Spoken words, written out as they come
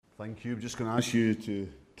Thank you. I'm just going to ask you to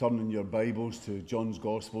turn in your Bibles to John's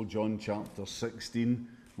Gospel, John chapter 16.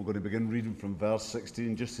 We're going to begin reading from verse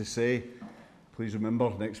 16. Just to say, please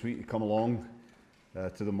remember next week to come along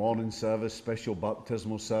to the morning service, special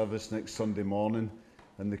baptismal service next Sunday morning.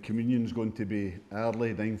 And the communion's going to be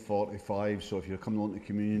early, 9:45. So if you're coming along to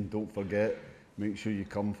communion, don't forget, make sure you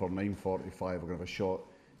come for 9:45. We're going to have a short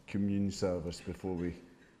communion service before we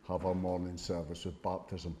have our morning service with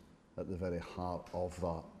baptism at the very heart of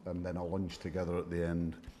that, and then a lunch together at the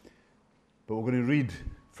end. But we're going to read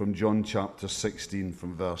from John chapter 16,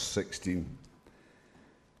 from verse 16.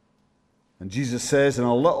 And Jesus says, "In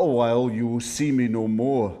a little while you will see me no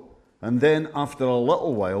more, and then after a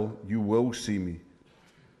little while you will see me."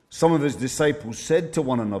 Some of his disciples said to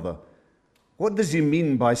one another, "What does he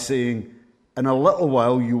mean by saying, 'In a little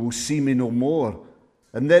while you will see me no more,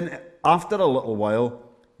 and then after a little while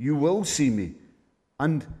you will see me,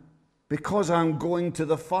 and because I'm going to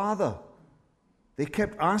the Father?'" They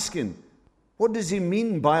kept asking, "What does he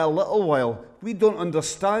mean by a little while? We don't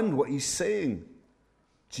understand what he's saying."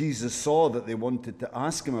 Jesus saw that they wanted to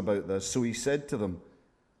ask him about this, so he said to them,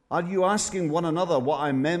 "Are you asking one another what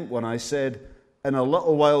I meant when I said, 'In a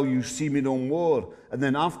little while you see me no more, and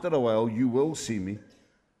then after a while you will see me'?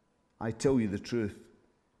 I tell you the truth,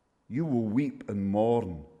 you will weep and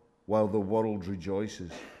mourn while the world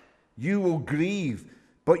rejoices. You will grieve,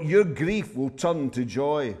 but your grief will turn to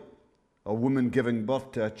joy. A woman giving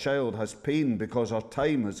birth to a child has pain because her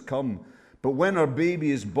time has come. But when her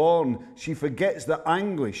baby is born, she forgets the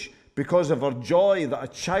anguish because of her joy that a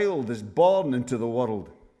child is born into the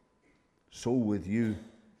world. So with you,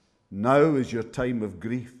 now is your time of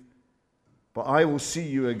grief. But I will see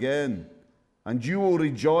you again, and you will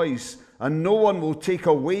rejoice, and no one will take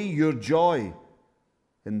away your joy.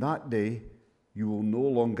 In that day, you will no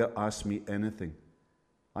longer ask me anything.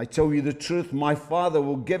 I tell you the truth, my Father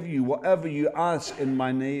will give you whatever you ask in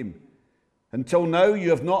my name. Until now you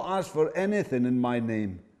have not asked for anything in my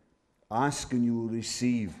name. Ask and you will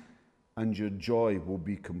receive, and your joy will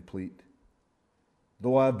be complete.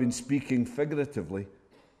 Though I have been speaking figuratively,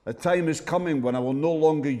 a time is coming when I will no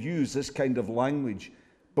longer use this kind of language,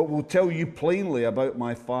 but will tell you plainly about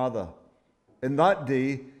my Father. In that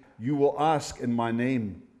day you will ask in my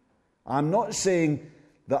name. I'm not saying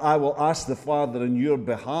that I will ask the Father on your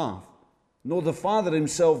behalf. No, the Father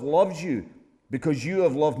himself loves you because you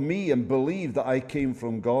have loved me and believed that I came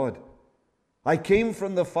from God. I came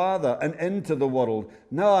from the Father and into the world.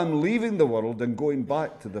 Now I'm leaving the world and going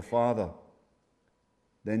back to the Father."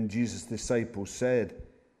 Then Jesus' disciples said,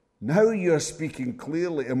 "Now you are speaking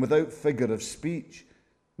clearly and without figure of speech.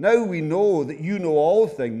 Now we know that you know all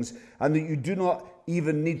things and that you do not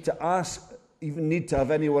even need to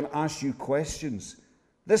have anyone ask you questions.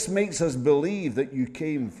 This makes us believe that you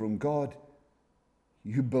came from God."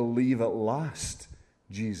 "You believe at last,"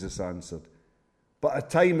 Jesus answered. "But a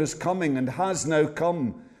time is coming and has now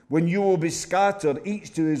come when you will be scattered,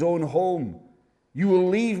 each to his own home. You will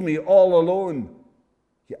leave me all alone.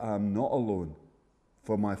 Yet I am not alone,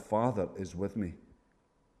 for my Father is with me.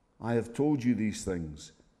 I have told you these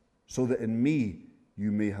things so that in me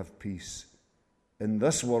you may have peace. In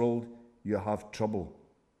this world you have trouble,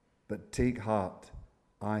 but take heart,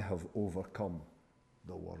 I have overcome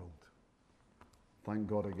the world." Thank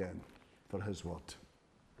God again for his word.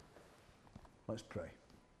 Let's pray.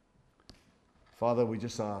 Father, we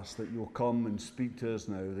just ask that you'll come and speak to us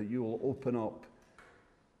now, that you will open up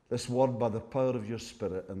this word by the power of your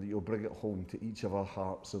Spirit, and that you'll bring it home to each of our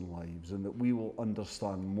hearts and lives, and that we will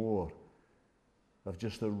understand more of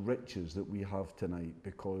just the riches that we have tonight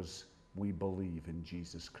because we believe in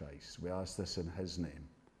Jesus Christ. We ask this in his name.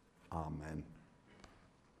 Amen.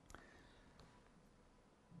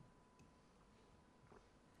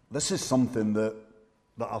 This is something that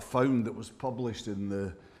I found that was published in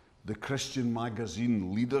the Christian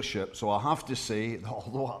magazine Leadership. So I have to say,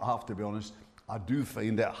 although I have to be honest, I do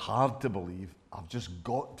find it hard to believe. I've just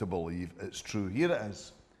got to believe it's true. Here it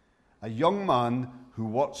is. A young man who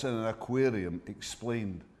works in an aquarium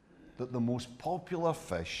explained that the most popular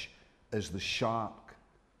fish is the shark.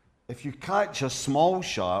 If you catch a small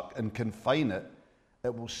shark and confine it,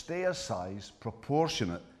 it will stay a size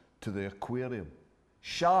proportionate to the aquarium.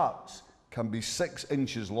 Sharks can be 6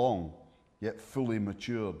 inches long, yet fully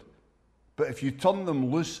matured. But if you turn them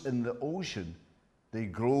loose in the ocean, they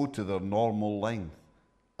grow to their normal length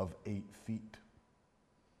of 8 feet.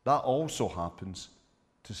 That also happens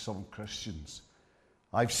to some Christians.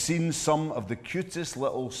 I've seen some of the cutest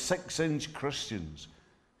little 6-inch Christians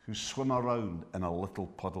who swim around in a little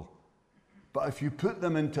puddle. But if you put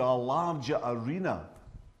them into a larger arena,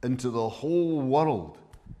 into the whole world,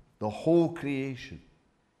 the whole creation,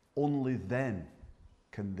 only then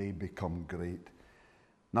can they become great.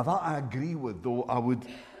 Now that I agree with, though I would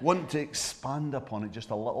want to expand upon it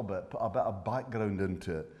just a little bit, put a bit of background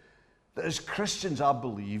into it. That as Christians, I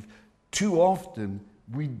believe, too often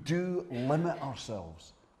we do limit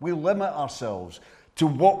ourselves. We limit ourselves to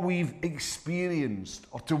what we've experienced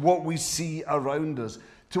or to what we see around us,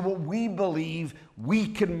 to what we believe we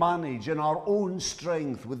can manage in our own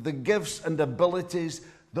strength with the gifts and abilities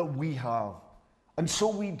that we have. And so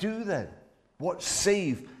we do then what's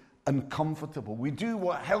safe and comfortable. We do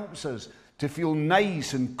what helps us to feel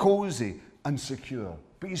nice and cozy and secure.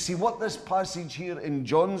 But you see, what this passage here in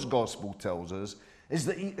John's Gospel tells us is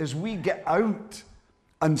that as we get out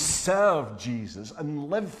and serve Jesus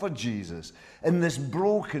and live for Jesus in this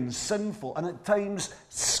broken, sinful, and at times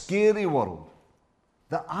scary world,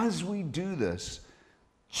 that as we do this,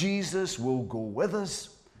 Jesus will go with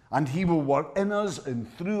us and he will work in us and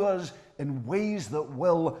through us in ways that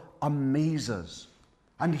will amaze us.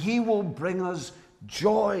 And he will bring us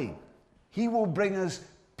joy. He will bring us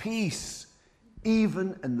peace,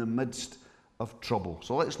 even in the midst of trouble.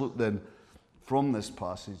 So let's look then from this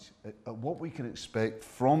passage at what we can expect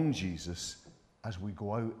from Jesus as we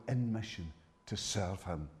go out in mission to serve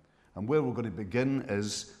him. And where we're going to begin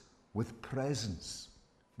is with presence,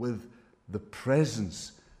 with the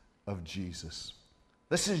presence of Jesus.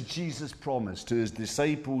 This is Jesus' promise to his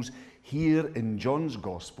disciples here in John's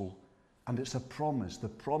Gospel, and it's a promise, the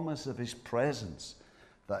promise of his presence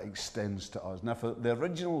that extends to us. Now, for the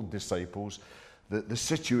original disciples, the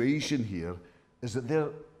situation here is that they're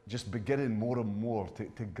just beginning more and more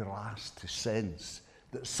to grasp, to sense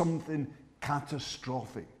that something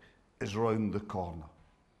catastrophic is round the corner.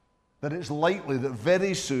 That it's likely that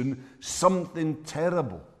very soon something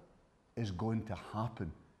terrible is going to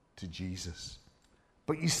happen to Jesus.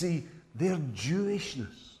 But you see, their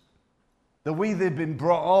Jewishness, the way they've been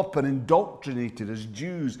brought up and indoctrinated as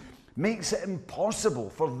Jews, makes it impossible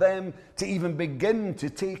for them to even begin to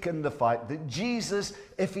take in the fact that Jesus,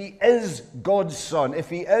 if he is God's Son, if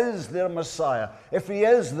he is their Messiah, if he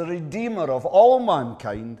is the Redeemer of all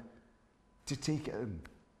mankind, to take it in,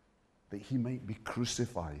 that he might be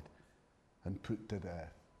crucified and put to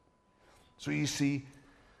death. So you see,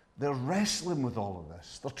 they're wrestling with all of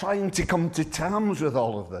this. They're trying to come to terms with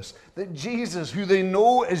all of this. That Jesus, who they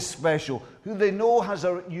know is special, who they know has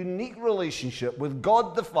a unique relationship with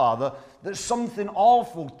God the Father, that something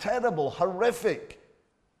awful, terrible, horrific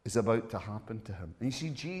is about to happen to him. And you see,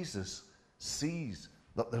 Jesus sees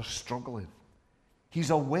that they're struggling.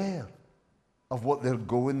 He's aware of what they're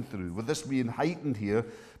going through, with this being heightened here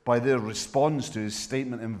by their response to his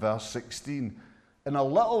statement in verse 16. In a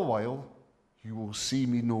little while, you will see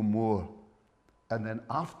me no more. And then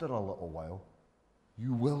after a little while,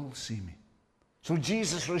 you will see me. So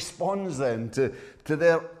Jesus responds then to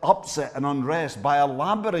their upset and unrest by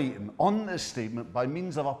elaborating on this statement by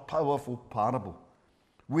means of a powerful parable,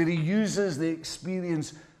 where he uses the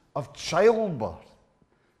experience of childbirth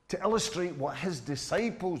to illustrate what his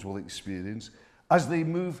disciples will experience as they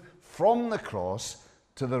move from the cross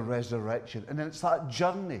to the resurrection. And it's that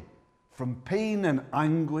journey from pain and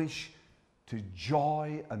anguish to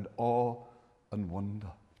joy and awe and wonder.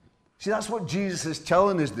 See, that's what Jesus is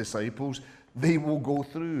telling his disciples they will go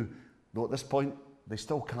through. Though at this point, they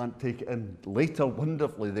still can't take it in. Later,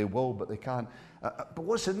 wonderfully, they will, but they can't. But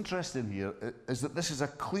what's interesting here is that this is a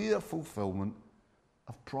clear fulfillment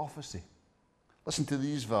of prophecy. Listen to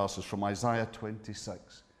these verses from Isaiah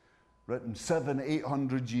 26, written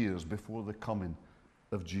 700-800 years before the coming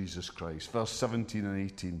of Jesus Christ. Verse 17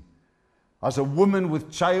 and 18. As a woman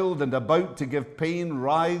with child and about to give pain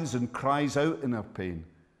writhes and cries out in her pain,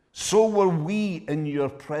 so were we in your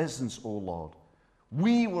presence, O Lord.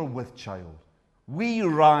 We were with child. We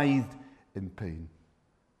writhed in pain.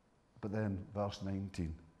 But then, verse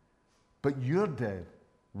 19. But your dead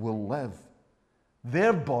will live.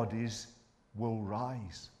 Their bodies will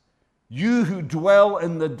rise. You who dwell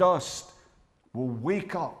in the dust will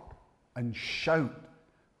wake up and shout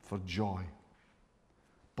for joy.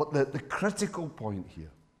 But the critical point here,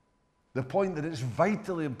 the point that is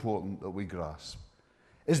vitally important that we grasp,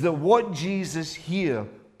 is that what Jesus here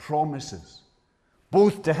promises,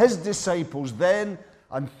 both to his disciples then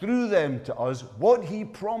and through them to us, what he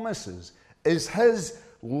promises is his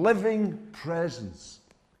living presence,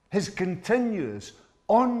 his continuous,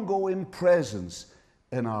 ongoing presence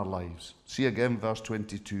in our lives. See again verse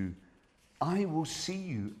 22. I will see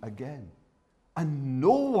you again, and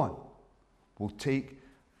no one will take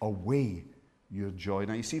away your joy.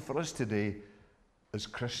 Now you see, for us today as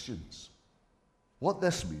Christians, what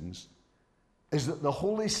this means is that the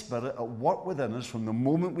Holy Spirit at work within us from the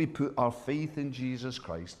moment we put our faith in Jesus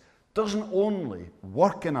Christ doesn't only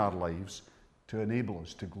work in our lives to enable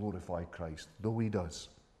us to glorify Christ, though He does.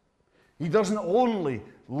 He doesn't only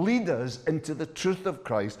lead us into the truth of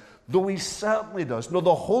Christ, though He certainly does. No,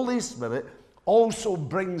 the Holy Spirit also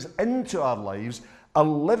brings into our lives a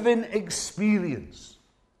living experience,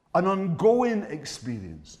 an ongoing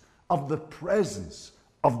experience of the presence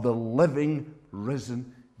of the living,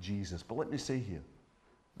 risen Jesus. But let me say here,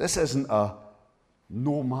 this isn't a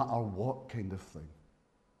no matter what kind of thing.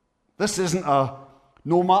 This isn't a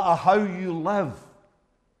no matter how you live,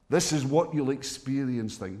 this is what you'll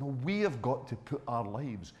experience thing. No, we have got to put our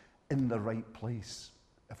lives in the right place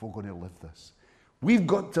if we're going to live this. We've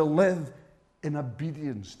got to live in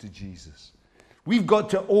obedience to Jesus. We've got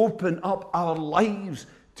to open up our lives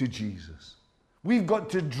to Jesus. We've got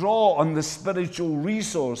to draw on the spiritual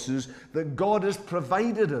resources that God has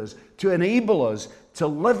provided us to enable us to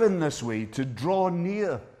live in this way, to draw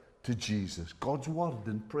near to Jesus. God's word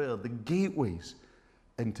and prayer, the gateways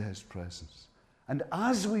into His presence. And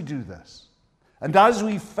as we do this, and as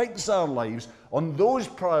we fix our lives on those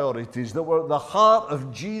priorities that were at the heart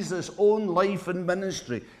of Jesus' own life and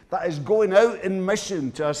ministry, that is going out in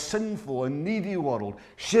mission to a sinful and needy world,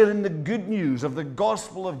 sharing the good news of the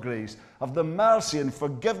gospel of grace, of the mercy and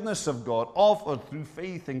forgiveness of God offered through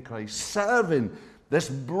faith in Christ, serving this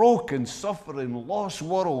broken, suffering, lost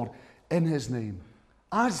world in His name.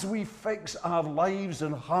 As we fix our lives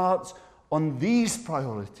and hearts on these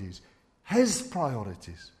priorities, His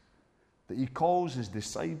priorities, that He calls His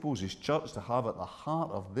disciples, His church, to have at the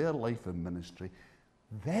heart of their life and ministry,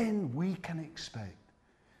 then we can expect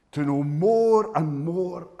to know more and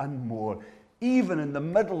more and more. Even in the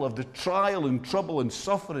middle of the trial and trouble and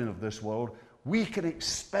suffering of this world, we can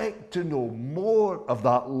expect to know more of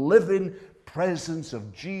that living presence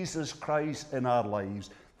of Jesus Christ in our lives.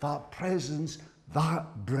 That presence,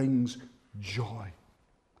 that brings joy.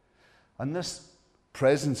 And this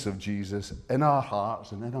presence of Jesus in our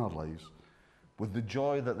hearts and in our lives, with the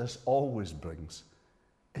joy that this always brings,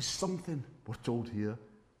 is something, we're told here,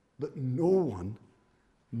 that no one,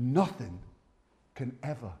 nothing can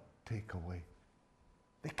ever take away.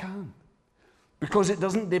 They can't. Because it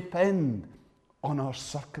doesn't depend on our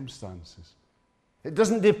circumstances. It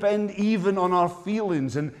doesn't depend even on our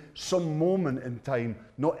feelings in some moment in time.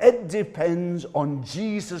 No, it depends on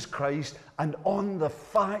Jesus Christ and on the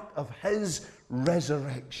fact of His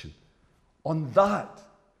resurrection. On that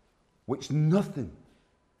which nothing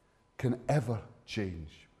can ever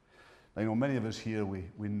change. I know many of us here, we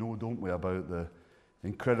know, don't we, about the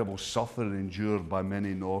incredible suffering endured by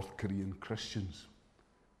many North Korean Christians.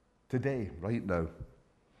 Today, right now,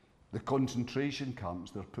 the concentration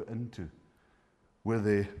camps they're put into, where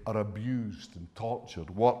they are abused and tortured,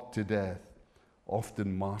 worked to death,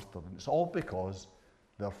 often martyred. And it's all because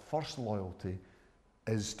their first loyalty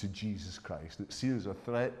is to Jesus Christ. And it's seen as a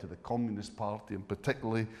threat to the Communist Party, and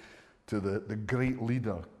particularly to the great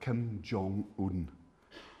leader, Kim Jong-un.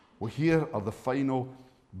 Well, here are the final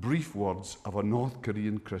brief words of a North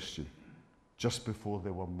Korean Christian just before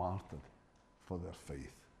they were martyred for their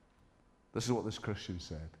faith. This is what this Christian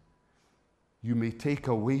said. "You may take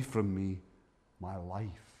away from me my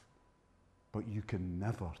life, but you can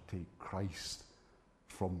never take Christ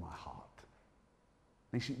from my heart."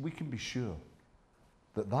 Now, you see, we can be sure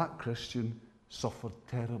that that Christian suffered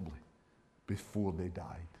terribly before they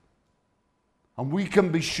died. And we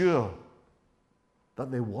can be sure that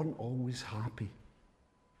they weren't always happy,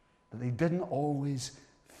 that they didn't always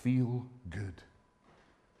feel good.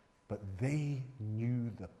 But they knew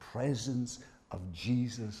the presence of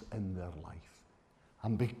Jesus in their life.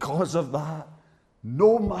 And because of that,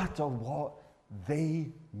 no matter what, they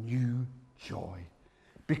knew joy.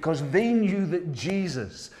 Because they knew that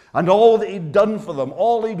Jesus and all that He'd done for them,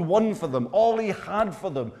 all He'd won for them, all He had for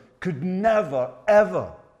them, could never,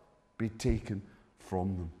 ever be taken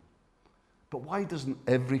from them. But why doesn't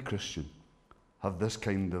every Christian have this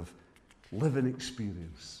kind of living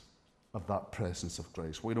experience of that presence of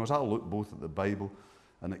Christ? Well, as I look both at the Bible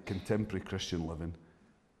and at contemporary Christian living,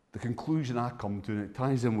 the conclusion I come to, and it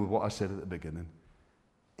ties in with what I said at the beginning,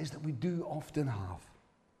 is that we do often have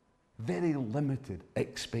very limited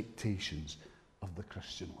expectations of the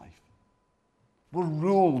Christian life. We're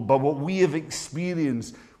ruled by what we have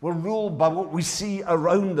experienced. We're ruled by what we see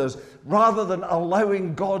around us, rather than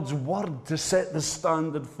allowing God's word to set the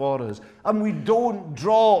standard for us. And we don't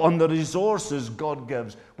draw on the resources God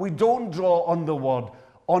gives. We don't draw on the word,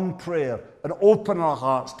 on prayer, and open our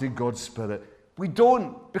hearts to God's Spirit. We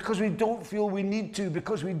don't, because we don't feel we need to,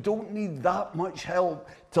 because we don't need that much help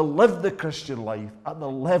to live the Christian life at the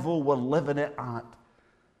level we're living it at.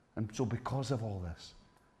 And so because of all this,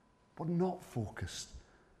 we're not focused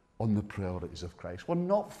on the priorities of Christ. We're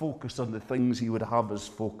not focused on the things he would have us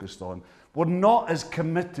focused on. We're not as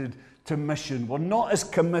committed to mission. We're not as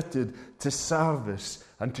committed to service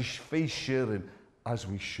and to faith sharing as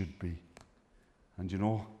we should be. And you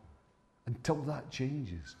know, until that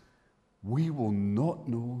changes, we will not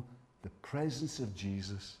know the presence of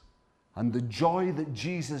Jesus and the joy that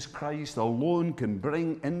Jesus Christ alone can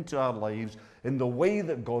bring into our lives in the way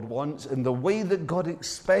that God wants, in the way that God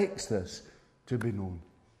expects this to be known.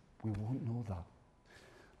 We won't know that.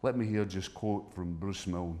 Let me here just quote from Bruce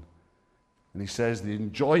Milne. And he says, the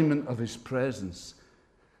enjoyment of his presence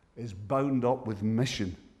is bound up with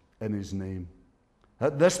mission in his name.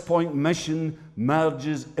 At this point, mission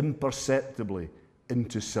merges imperceptibly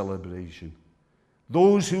into celebration.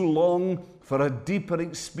 Those who long for a deeper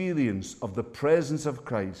experience of the presence of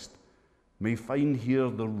Christ may find here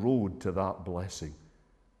the road to that blessing,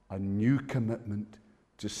 a new commitment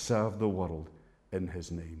to serve the world in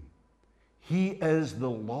his name. He is the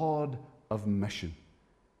Lord of mission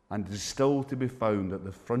and is still to be found at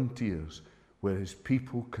the frontiers where his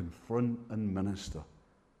people confront and minister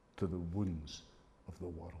to the wounds of the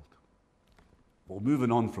world. Well,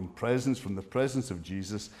 moving on from the presence of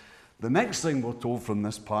Jesus, the next thing we're told from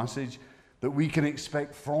this passage that we can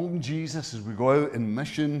expect from Jesus as we go out in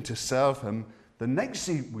mission to serve him, the next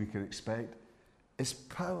thing we can expect is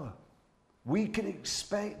power. We can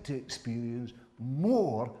expect to experience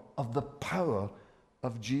more of the power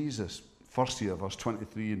of Jesus. First here, verse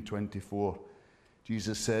 23 and 24.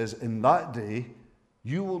 Jesus says, in that day,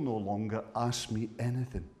 you will no longer ask me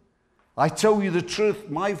anything. I tell you the truth,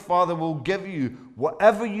 my Father will give you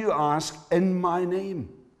whatever you ask in my name.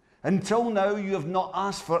 Until now, you have not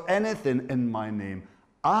asked for anything in my name.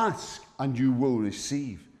 Ask, and you will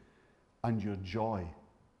receive, and your joy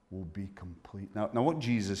will be complete. Now what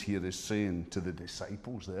Jesus here is saying to the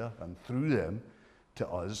disciples there, and through them to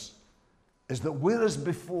us, is that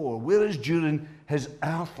whereas during his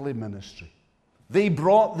earthly ministry, they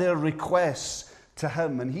brought their requests to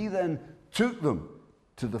him, and he then took them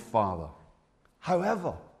to the Father.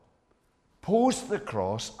 However, post the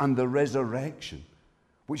cross and the resurrection,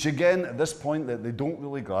 which again at this point that they don't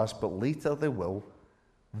really grasp, but later they will,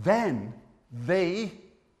 then they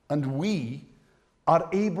and we are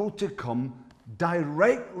able to come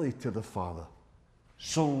directly to the Father,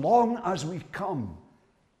 so long as we come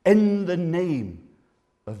in the name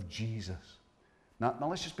of Jesus. Now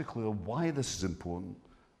let's just be clear why this is important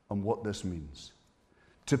and what this means.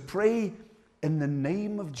 To pray in the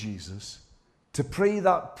name of Jesus, to pray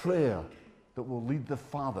that prayer that will lead the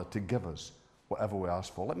Father to give us whatever we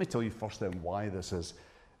ask for. Let me tell you first then why this is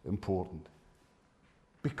important.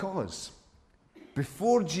 Because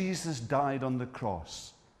before Jesus died on the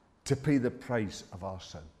cross to pay the price of our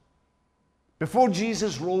sin, before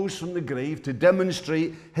Jesus rose from the grave to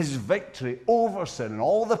demonstrate his victory over sin and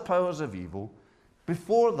all the powers of evil,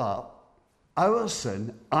 before that, our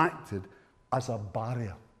sin acted as a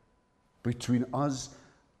barrier between us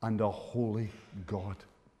and a holy God.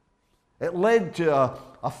 It led to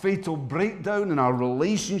a fatal breakdown in our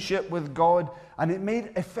relationship with God, and it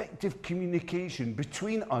made effective communication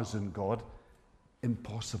between us and God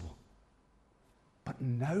impossible. But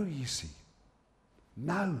now, you see,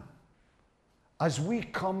 as we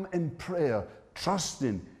come in prayer,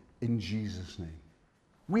 trusting in Jesus' name,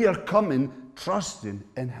 we are coming trusting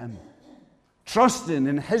in him, trusting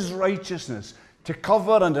in his righteousness to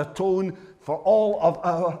cover and atone for all of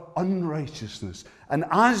our unrighteousness. And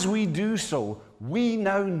as we do so, we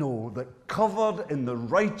now know that covered in the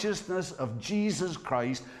righteousness of Jesus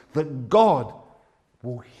Christ, that God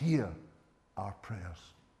will hear our prayers.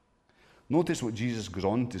 Notice what Jesus goes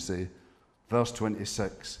on to say, verse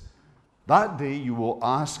 26. That day you will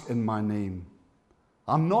ask in my name.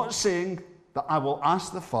 I'm not saying that I will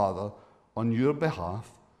ask the Father on your behalf.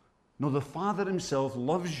 No, the Father himself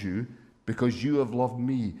loves you because you have loved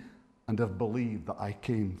me and have believed that I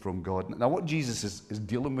came from God. Now what Jesus is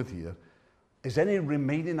dealing with here is any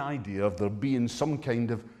remaining idea of there being some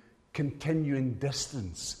kind of continuing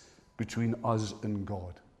distance between us and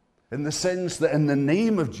God. In the sense that in the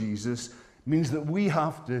name of Jesus means that we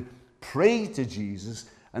have to pray to Jesus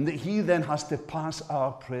and that he then has to pass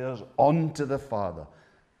our prayers on to the Father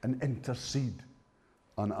and intercede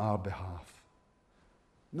on our behalf.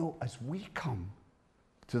 No, as we come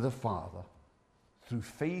to the Father through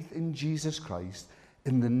faith in Jesus Christ,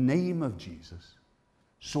 in the name of Jesus,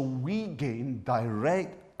 so we gain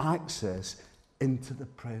direct access into the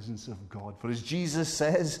presence of God. For as Jesus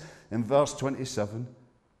says in verse 27,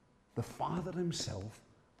 the Father himself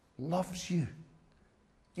loves you.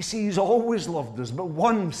 You see, he's always loved us, but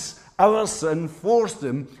once our sin forced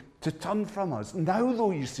him to turn from us. Now,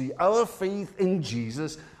 though, you see, our faith in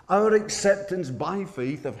Jesus, our acceptance by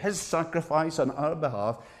faith of his sacrifice on our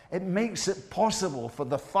behalf, it makes it possible for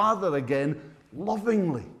the Father again,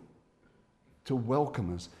 lovingly, to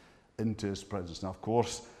welcome us into his presence. Now, of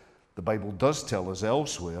course, the Bible does tell us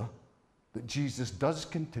elsewhere that Jesus does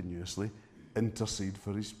continuously intercede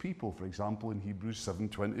for his people. For example, in Hebrews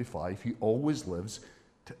 7:25, he always lives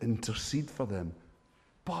to intercede for them.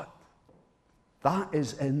 But that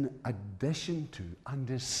is in addition to and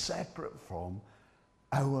is separate from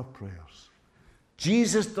our prayers.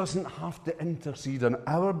 Jesus doesn't have to intercede on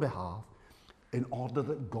our behalf in order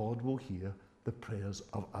that God will hear the prayers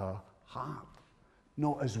of our heart.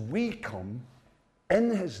 No, as we come in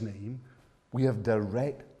his name, we have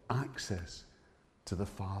direct access to the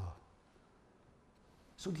Father.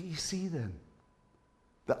 So do you see then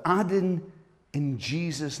that adding in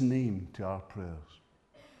Jesus' name to our prayers,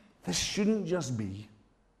 this shouldn't just be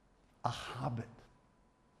a habit,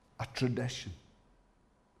 a tradition.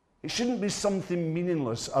 It shouldn't be something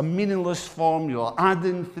meaningless, a meaningless formula,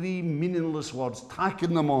 adding 3 meaningless words,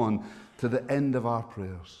 tacking them on to the end of our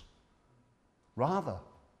prayers. Rather,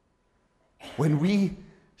 when we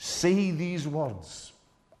say these words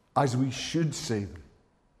as we should say them,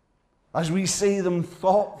 as we say them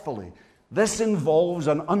thoughtfully, this involves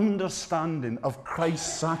an understanding of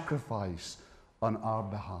Christ's sacrifice on our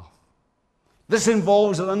behalf. This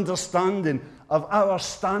involves an understanding of our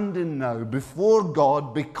standing now before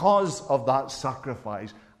God because of that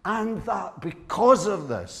sacrifice, and that because of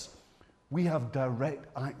this, we have direct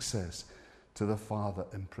access to the Father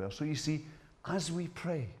in prayer. So you see, as we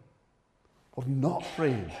pray, we're not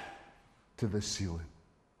praying to the ceiling.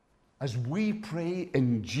 As we pray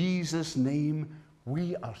in Jesus' name,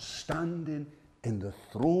 we are standing in the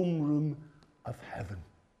throne room of heaven.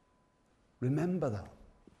 Remember that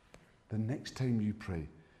the next time you pray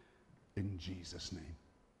in Jesus' name.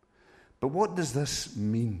 But what does this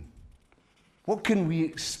mean? What can we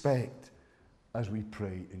expect as we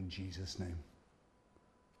pray in Jesus' name?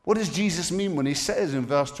 What does Jesus mean when he says in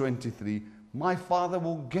verse 23, my Father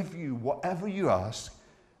will give you whatever you ask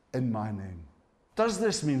in my name? Does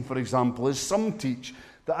this mean, for example, as some teach,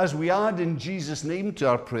 that as we add in Jesus' name to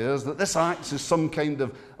our prayers, that this acts as some kind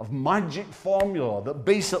of magic formula that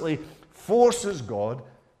basically forces God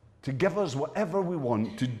to give us whatever we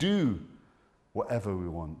want, to do whatever we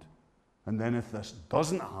want? And then if this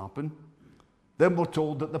doesn't happen, then we're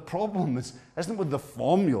told that the problem isn't with the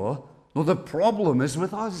formula, no, the problem is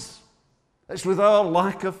with us. It's with our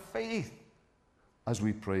lack of faith as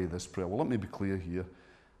we pray this prayer. Well, let me be clear here.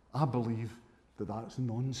 I believe that that's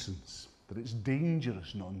nonsense, that it's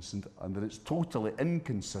dangerous nonsense, and that it's totally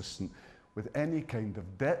inconsistent with any kind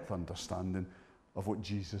of depth understanding of what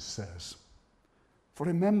Jesus says. For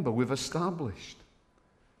remember, we've established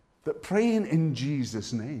that praying in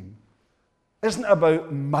Jesus' name isn't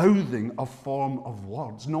about mouthing a form of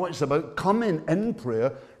words. No, it's about coming in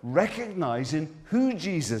prayer, recognizing who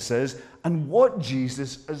Jesus is and what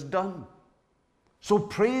Jesus has done. So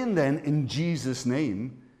praying then in Jesus'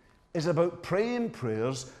 name is about praying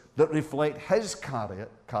prayers that reflect his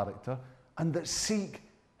character and that seek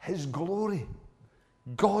his glory,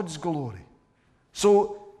 God's glory.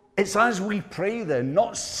 So it's as we pray then,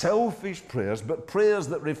 not selfish prayers, but prayers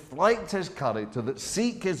that reflect his character, that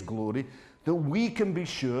seek his glory, that we can be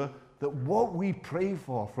sure that what we pray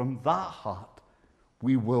for from that heart,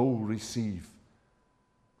 we will receive.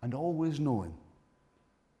 And always knowing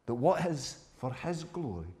that what is for his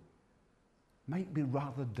glory might be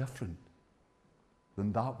rather different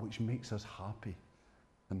than that which makes us happy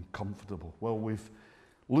and comfortable. Well, we've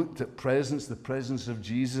looked at presence, the presence of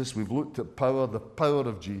Jesus. We've looked at power, the power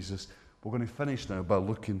of Jesus. We're going to finish now by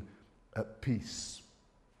looking at peace,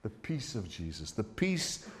 the peace of Jesus, the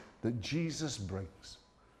peace that Jesus brings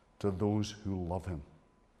to those who love him.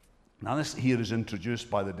 Now, this here is introduced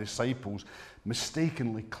by the disciples,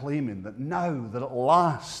 mistakenly claiming that now, that at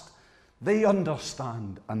last, they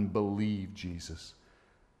understand and believe Jesus.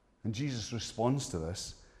 And Jesus' response to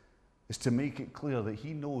this is to make it clear that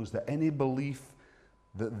he knows that any belief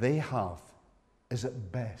that they have is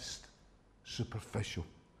at best superficial.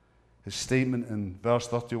 His statement in verse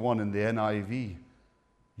 31 in the NIV,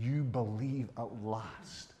 you believe at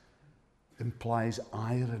last, implies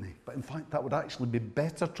irony. But in fact, that would actually be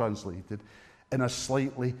better translated in a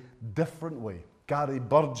slightly different way. Gary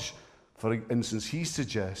Burge, for instance, he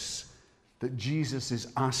suggests that Jesus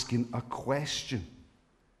is asking a question.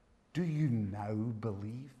 Do you now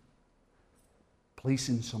believe?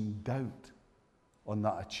 Placing some doubt on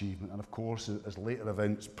that achievement. And of course, as later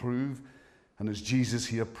events prove, and as Jesus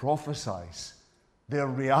here prophesies, their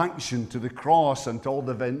reaction to the cross and to all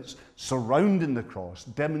the events surrounding the cross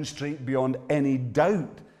demonstrate beyond any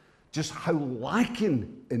doubt just how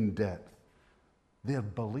lacking in depth their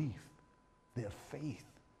belief, their faith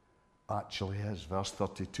actually is. Verse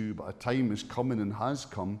 32, but a time is coming and has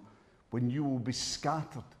come when you will be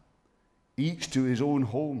scattered, each to his own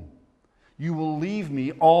home. You will leave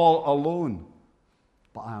me all alone.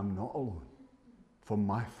 But I am not alone, for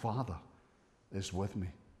my Father is with me.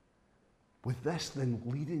 With this then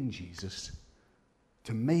leading Jesus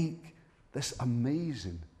to make this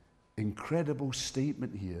amazing, incredible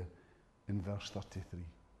statement here in verse 33.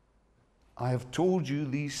 I have told you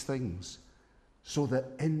these things so that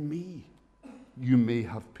in me you may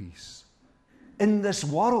have peace. In this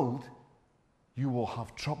world you will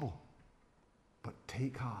have trouble, but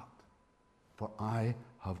take heart, for I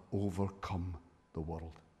have overcome the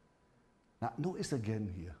world. Now, notice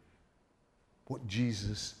again here what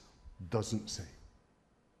Jesus doesn't say.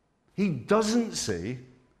 He doesn't say,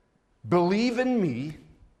 believe in me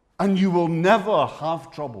and you will never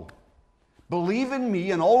have trouble. Believe in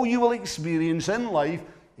me and all you will experience in life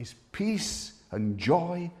is peace and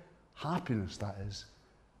joy, happiness, that is,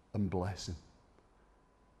 and blessing.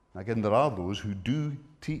 Again, there are those who do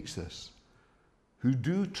teach this, who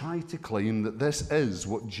do try to claim that this is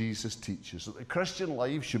what Jesus teaches, that the Christian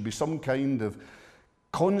life should be some kind of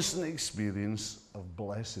constant experience of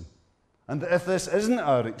blessing. And that if this isn't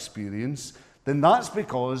our experience, then that's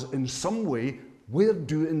because in some way we're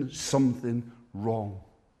doing something wrong.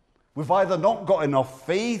 We've either not got enough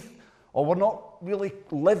faith or we're not really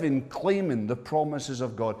living, claiming the promises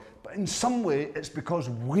of God. But in some way it's because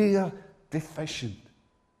we're deficient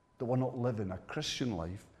that we're not living a Christian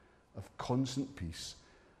life of constant peace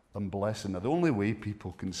and blessing. Now, the only way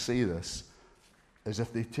people can say this is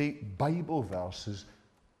if they take Bible verses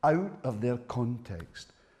out of their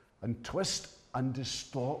context and twist and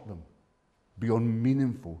distort them beyond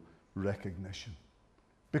meaningful recognition.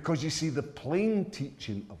 Because you see, the plain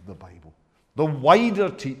teaching of the Bible, the wider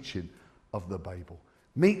teaching of the Bible,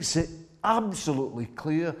 makes it absolutely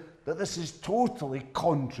clear that this is totally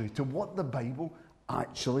contrary to what the Bible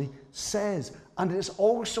actually says. And it's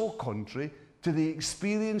also contrary to the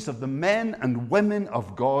experience of the men and women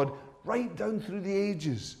of God right down through the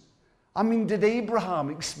ages. I mean, did Abraham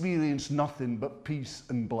experience nothing but peace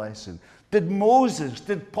and blessing? Did Moses?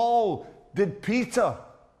 Did Paul? Did Peter?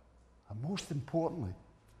 And most importantly,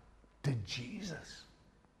 did Jesus?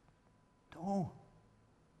 No.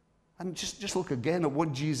 And just look again at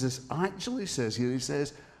what Jesus actually says here. He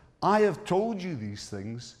says, I have told you these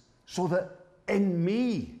things so that in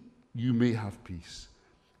me you may have peace.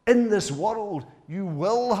 In this world you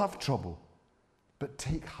will have trouble, but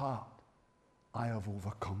take heart, I have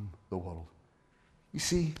overcome the world. You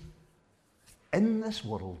see, in this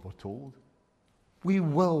world, we're told, we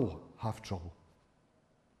will have trouble.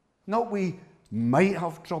 Not we might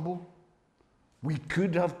have trouble, we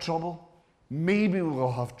could have trouble, maybe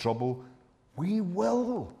we'll have trouble. We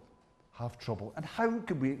will have trouble. And how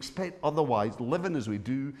could we expect otherwise, living as we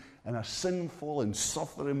do in a sinful and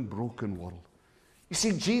suffering, broken world? You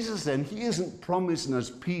see, Jesus then, he isn't promising us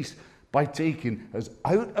peace by taking us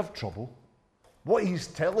out of trouble. What he's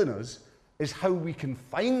telling us is how we can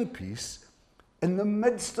find peace in the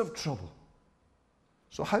midst of trouble.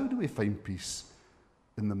 So how do we find peace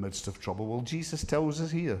in the midst of trouble? Well, Jesus tells us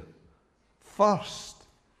here. First,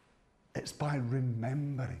 it's by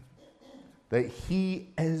remembering that he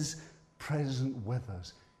is present with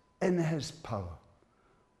us in his power,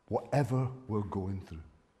 whatever we're going through.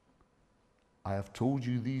 I have told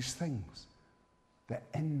you these things, that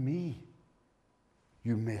in me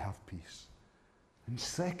you may have peace. And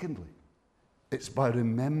secondly, it's by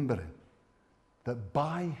remembering that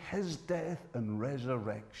by his death and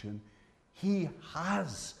resurrection, he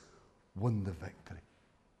has won the victory.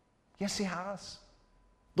 Yes, he has.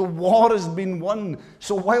 The war has been won.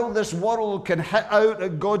 So while this world can hit out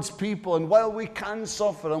at God's people, and while we can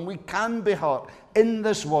suffer and we can be hurt in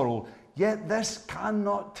this world, yet this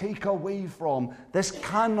cannot take away from, this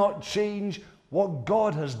cannot change what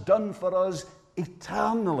God has done for us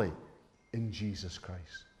eternally in Jesus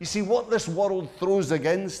Christ. You see, what this world throws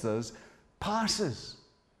against us passes.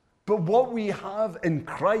 But what we have in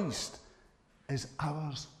Christ is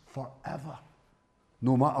ours forever,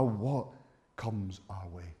 no matter what comes our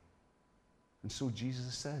way. And so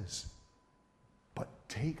Jesus says, but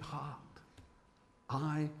take heart,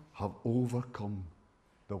 I have overcome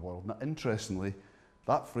the world. Now, interestingly,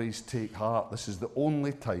 That phrase, take heart, this is the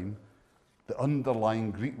only time the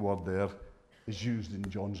underlying Greek word there is used in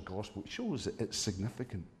John's Gospel. It shows that it's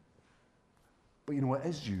significant. But you know, it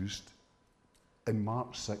is used in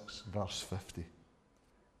Mark 6, verse 50.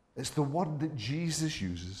 It's the word that Jesus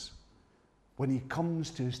uses when he comes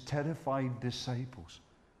to his terrified disciples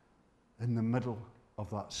in the middle of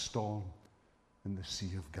that storm in the Sea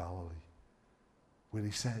of Galilee, where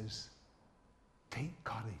he says, take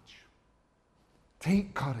courage.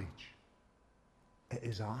 Take courage. It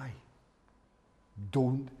is I.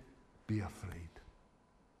 Don't be afraid.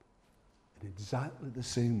 In exactly the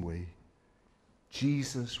same way,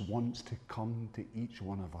 Jesus wants to come to each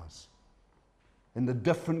one of us. In the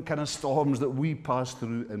different kind of storms that we pass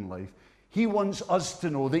through in life, he wants us to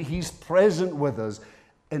know that he's present with us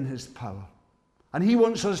in his power. And he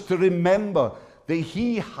wants us to remember that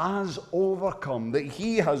he has overcome, that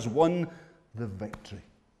he has won the victory.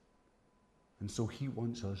 And so he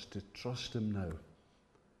wants us to trust him now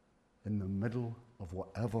in the middle of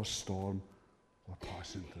whatever storm we're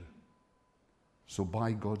passing through. So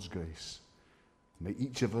by God's grace, may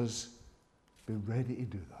each of us be ready to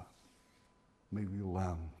do that. May we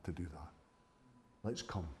learn to do that. Let's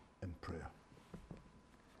come in prayer.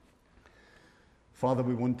 Father,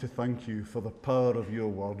 we want to thank you for the power of your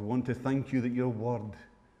word. We want to thank you that your word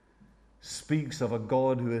speaks of a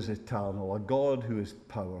God who is eternal, a God who is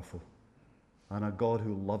powerful, and a God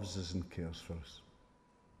who loves us and cares for us.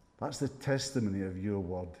 That's the testimony of your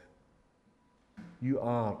word. You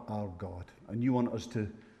are our God, and you want us to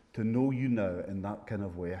know you now in that kind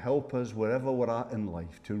of way. Help us wherever we're at in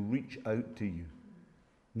life to reach out to you,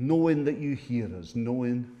 knowing that you hear us,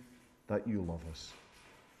 knowing that you love us.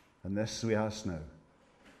 And this we ask now,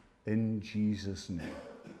 in Jesus' name.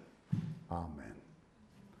 Amen.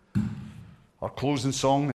 Our closing song